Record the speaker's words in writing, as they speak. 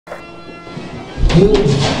You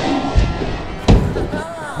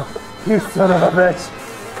son of a bitch!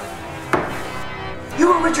 You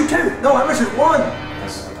were Richard 2! No, I'm Richard 1!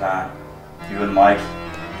 This is the plan. You and Mike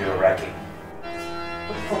do a recce.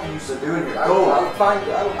 What the fuck are you still doing here? I'll find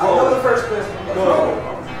you. I'll go the first person.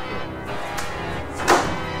 Go!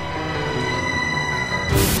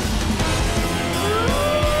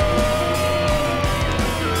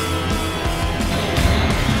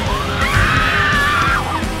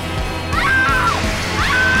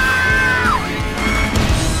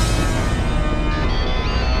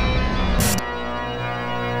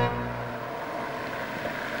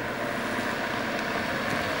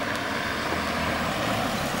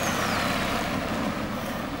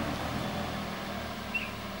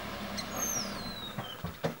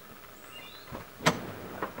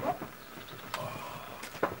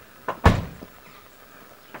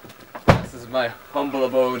 This is my humble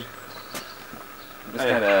abode. I'm just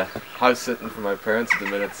kind of house sitting for my parents at the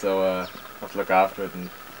minute, so I have to look after it and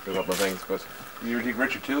do a couple of things. But You think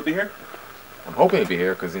Richard 2 will be here? I'm hoping he'll be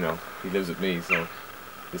here because, you know, he lives with me, so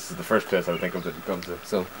this is the first place I would think of that he'd come to.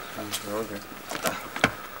 So, okay.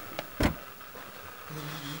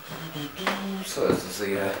 So this is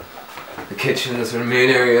the kitchen, the sort of main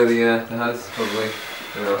area of the house, probably.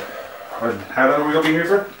 You know. How long are we going to be here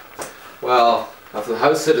for? Well, I have to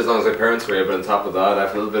house sit as long as my parents were here, but on top of that, I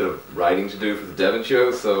have a little bit of writing to do for the Devon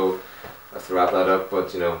show, so I have to wrap that up.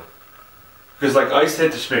 But you know, Because like I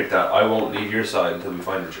said to Spick that I won't leave your side until we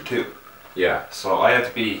find Richard 2. yeah, So I have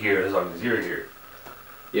to be here as long as you're here.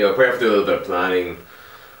 yeah. We'll probably have to do a little bit of planning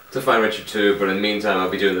to find Richard too. But in the meantime,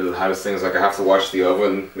 I'll be doing little house things like I have to wash the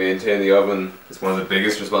oven, maintain the oven. It's one of the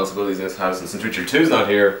biggest responsibilities in this house, and since Richard 2's not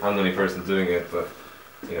here, I'm the only person doing it. But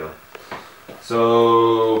you know,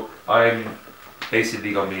 So I'm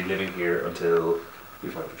basically going to be living here until we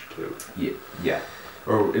find Richard 2. yeah.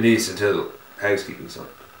 Or at least until housekeeping's done.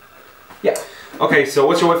 Yeah. Okay, so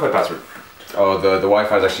what's your Wi-Fi password? Oh, the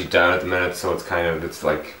Wi-Fi is actually down at the minute, so it's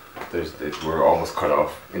like we're almost cut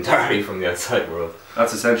off entirely from the outside world.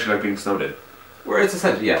 That's essentially like being snowed in. Where it's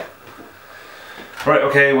essentially, yeah. Right,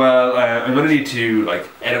 okay, well, I'm going to need to like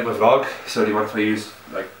edit my vlog, so do you mind if I use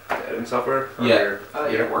like editing software? Yeah.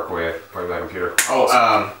 Work away by my computer.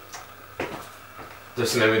 Oh,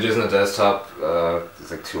 there's some images on the desktop.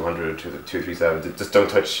 It's like 200 to the 237. Just don't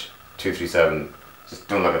touch 237. Just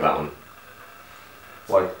don't look at that one.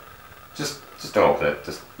 Why? Just don't open it.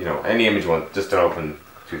 Just, you know, any image you want. Just don't open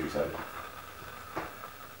 237.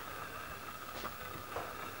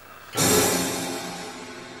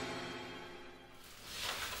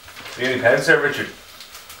 Do you need any pens there, Richard?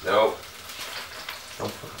 No. No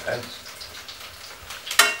fucking pens.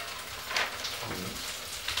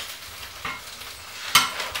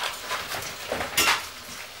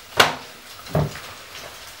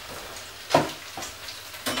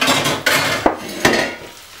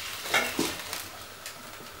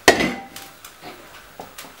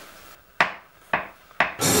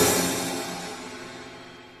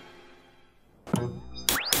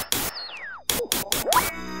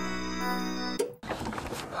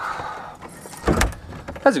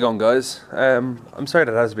 How's it going, guys? I'm sorry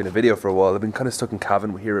that hasn't been a video for a while. I've been kind of stuck in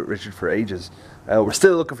Cavan here at Richard for ages. We're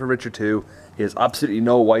still looking for Richard 2. He has absolutely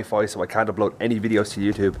no Wi-Fi, so I can't upload any videos to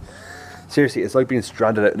YouTube. Seriously, it's like being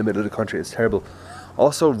stranded out in the middle of the country. It's terrible.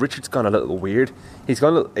 Also, Richard's gone a little weird. He's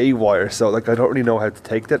gone a little AWire, so like I don't really know how to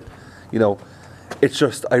take that. You know, it's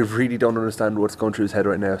just I really don't understand what's going through his head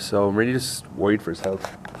right now. So I'm really just worried for his health.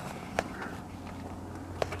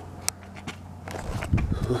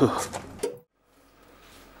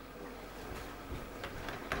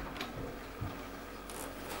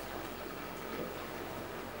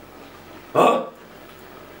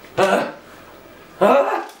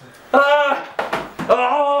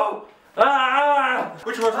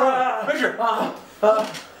 Richard, what's wrong? Richard!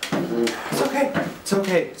 It's okay. It's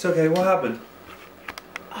okay. It's okay. What happened?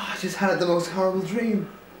 I just had the most horrible dream.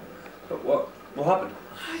 What happened?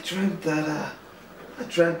 I dreamt that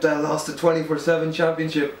I lost the 24/7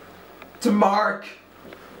 championship to Mark.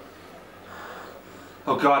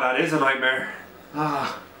 Oh god, that is a nightmare.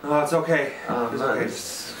 Ah, Oh, it's okay.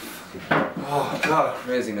 it's okay. Oh god,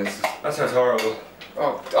 Craziness. that sounds horrible.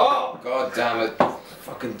 Oh, god damn it.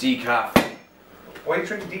 Fucking decaf. Why are you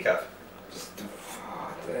drinking decaf?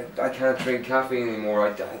 I can't drink caffeine anymore.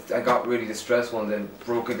 I got really distressed one day and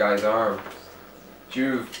broke a guy's arm.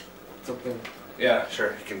 Juve, something. Yeah,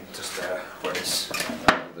 sure. You can just wear this.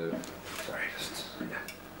 That'll do. Sorry, just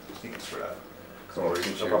you can just wear that. Come on,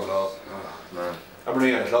 No problem at all. Oh man. I'm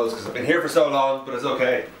running out of clothes because I've been here for so long, but it's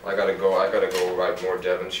okay. I gotta go write more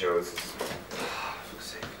Devon shows.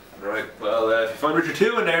 Right. Well, if you find Richard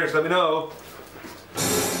 2 in there, just let me know.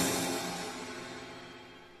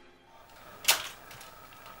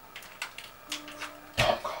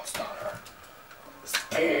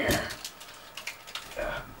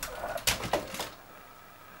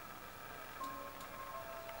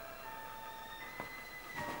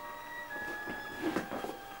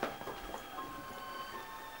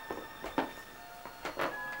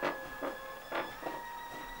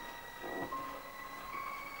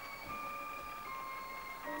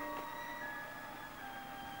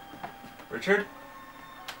 Richard?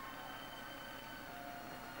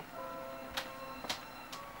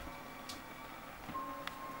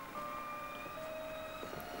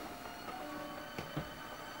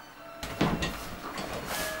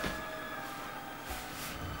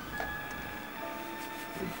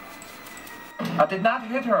 I did not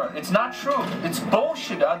hit her. It's not true. It's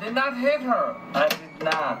bullshit. I did not hit her. I did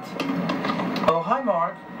not. Oh, hi,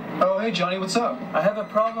 Mark. Oh, hey, Johnny, what's up? I have a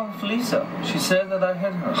problem with Lisa. She said that I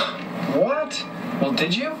hit her. What? Well,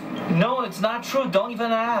 did you? No, it's not true. Don't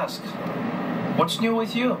even ask. What's new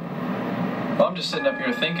with you? Well, I'm just sitting up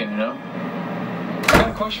here thinking, you know? I got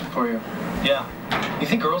a question for you. Yeah. You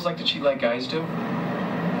think girls like to cheat like guys do?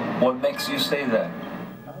 What makes you say that?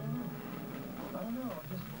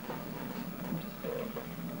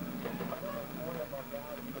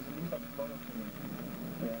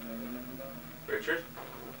 Richard?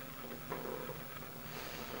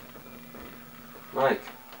 Mike,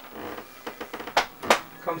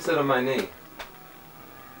 come sit on my knee.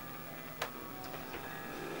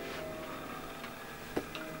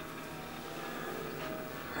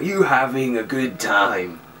 Are you having a good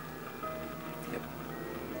time?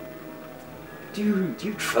 Do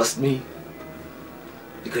you trust me?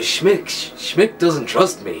 Because Schmick doesn't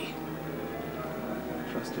trust me.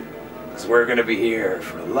 Trust you. Because we're gonna be here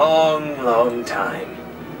for a long, long time.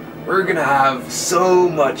 We're gonna have so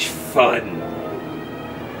much fun.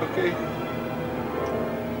 Okay.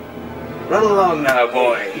 Run along now,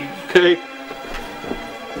 boy. Okay.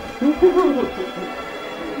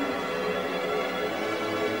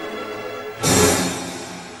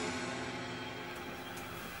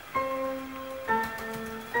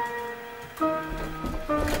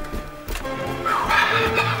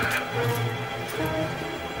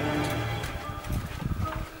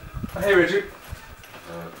 Hey, Richard.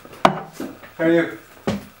 How are you?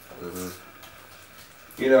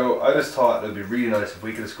 You know, I just thought it would be really nice if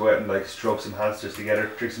we could just go out and like stroke some hamsters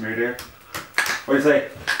together, drink some beer there. What do you say?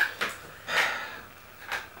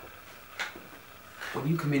 When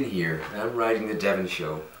you come in here and I'm writing the Devon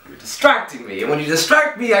show, you're distracting me. And when you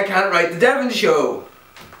distract me, I can't write the Devon show.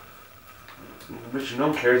 Richard, no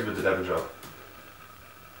one cares about the Devon show.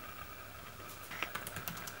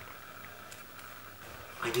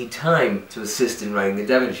 I need time to assist in writing the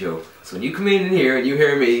Devon show. So when you come in here and you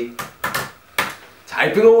hear me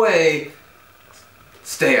typing away,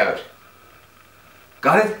 stay out.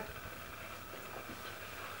 Got it?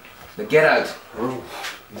 Now get out. Oh,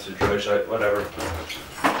 Mr. Dry Shite, whatever.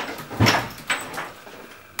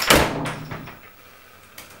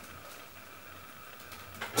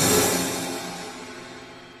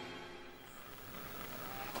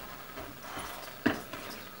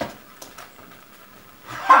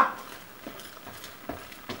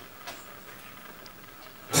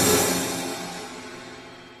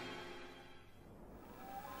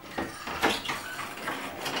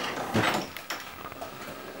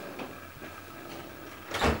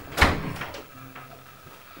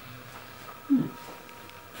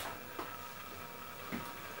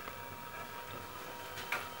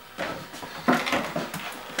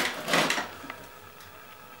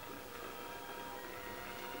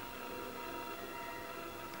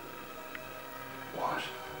 What?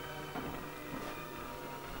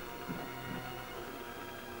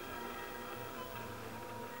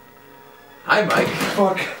 Hi, Mike.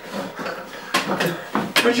 Fuck.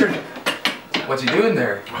 Richard, What you doing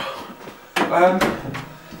there? I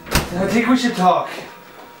think we should talk.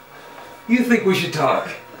 You think we should talk?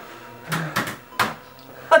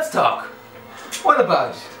 Let's talk. What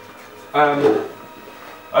about?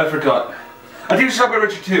 I forgot. I think we should talk about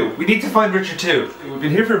Richard 2. We need to find Richard 2. We've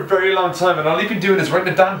been here for a very long time and all you've been doing is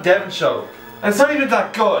writing a damn Devon show. And it's not even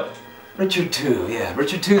that good. Richard 2, yeah.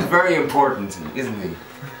 Richard 2 is very important, isn't he?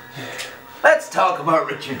 Let's talk about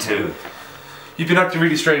Richard 2. You've been acting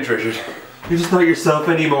really strange, Richard. You're just not yourself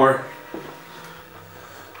anymore.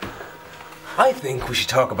 I think we should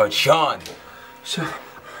talk about Sean. So,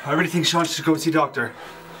 I really think Sean should go see a doctor.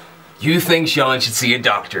 You think Sean should see a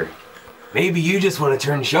doctor? Maybe you just want to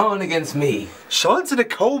turn Sean against me. Sean's in a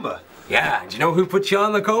coma. Yeah, do you know who put Sean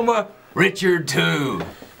in the coma? Richard 2.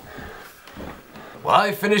 Well,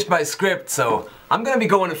 I finished my script, so I'm gonna be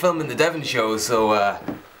going to film in the Devon show, so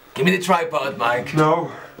give me the tripod, Mike.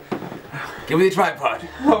 No. Give me the tripod.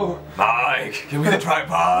 No. Mike, give me the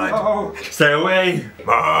tripod. No. Stay away.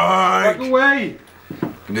 Mike! Walk away.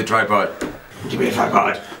 Give me the tripod. Give me the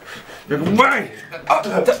tripod. Look away.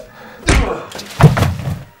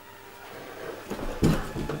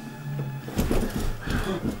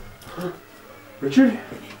 Richard?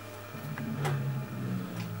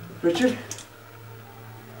 Richard?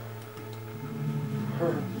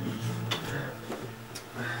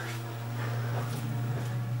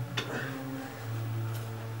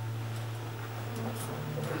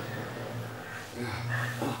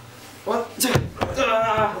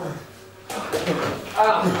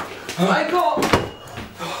 Michael!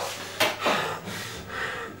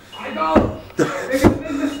 Michael! Make a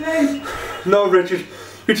big mistake! No, Richard.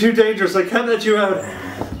 You're too dangerous. I can't let you out.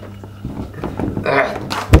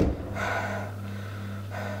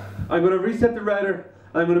 I'm gonna reset the router.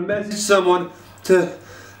 I'm gonna message someone to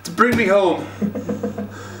bring me home.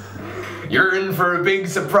 You're in for a big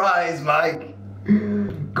surprise, Mike.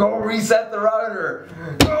 Go reset the router.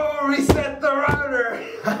 Go reset the router.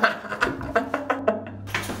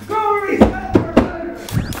 Go reset the router.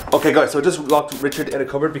 Okay guys, so I just locked Richard in a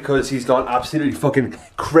cupboard because he's gone absolutely fucking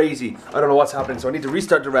crazy. I don't know what's happening, so I need to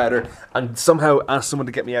restart the router and somehow ask someone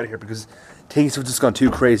to get me out of here because things have just gone too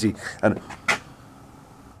crazy. And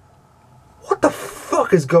what the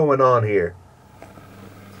fuck is going on here?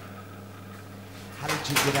 How did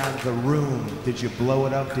you get out of the room? Did you blow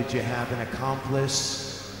it up? Did you have an accomplice?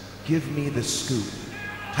 Give me the scoop.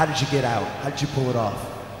 How did you get out? How did you pull it off?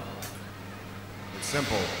 It's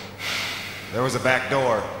simple. There was a back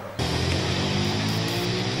door.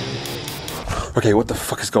 Okay, what the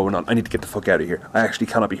fuck is going on? I need to get the fuck out of here. I actually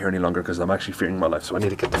cannot be here any longer because I'm actually fearing my life, so I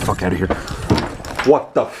need to get the fuck out of here.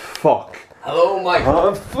 What the fuck? Hello, Mike.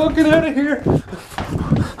 I'm fucking out of here.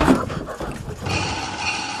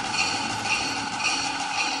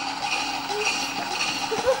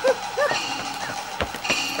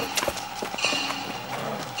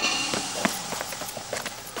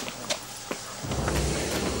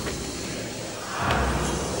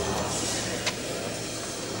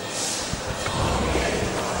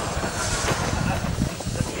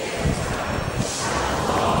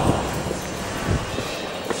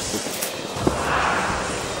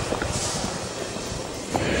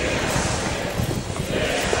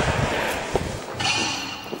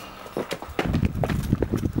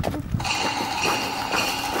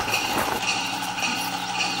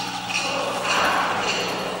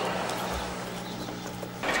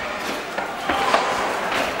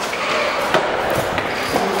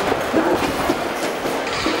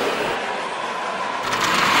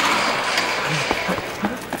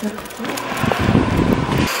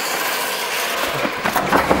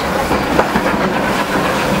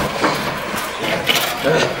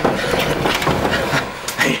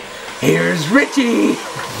 Here's Richie!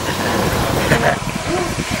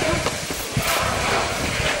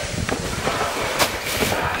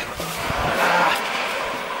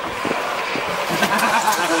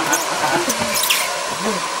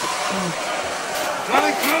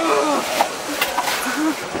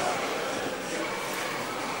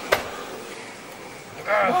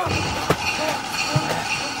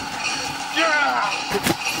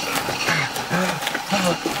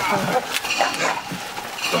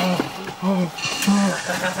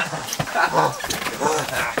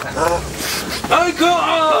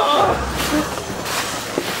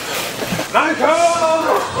 Michael!